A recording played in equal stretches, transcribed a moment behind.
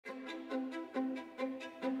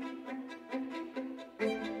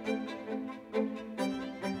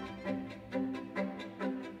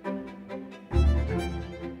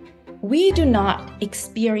we do not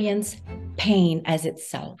experience pain as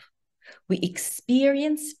itself. We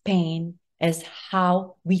experience pain as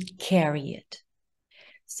how we carry it.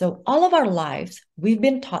 So all of our lives, we've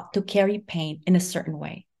been taught to carry pain in a certain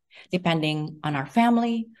way, depending on our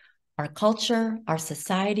family, our culture, our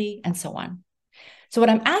society, and so on. So what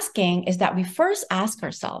I'm asking is that we first ask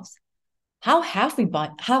ourselves, how have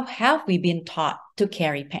we been taught to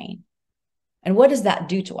carry pain? And what does that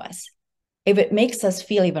do to us? If it makes us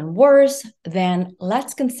feel even worse, then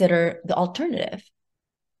let's consider the alternative.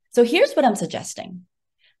 So here's what I'm suggesting.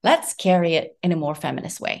 Let's carry it in a more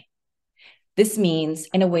feminist way. This means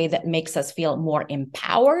in a way that makes us feel more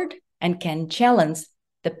empowered and can challenge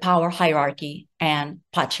the power hierarchy and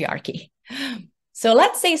patriarchy. So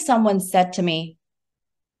let's say someone said to me,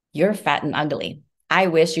 "You're fat and ugly. I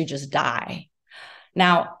wish you just die."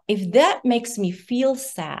 Now, if that makes me feel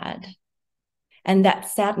sad, and that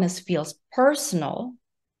sadness feels personal,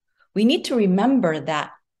 we need to remember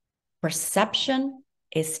that perception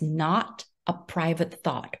is not a private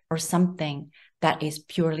thought or something that is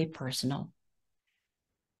purely personal.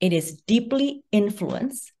 It is deeply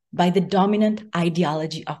influenced by the dominant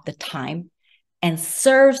ideology of the time and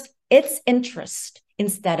serves its interest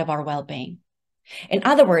instead of our well-being. In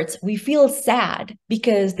other words, we feel sad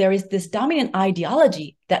because there is this dominant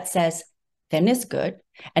ideology that says thin is good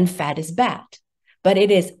and fat is bad. But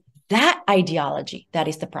it is that ideology that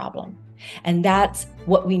is the problem. And that's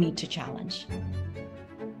what we need to challenge.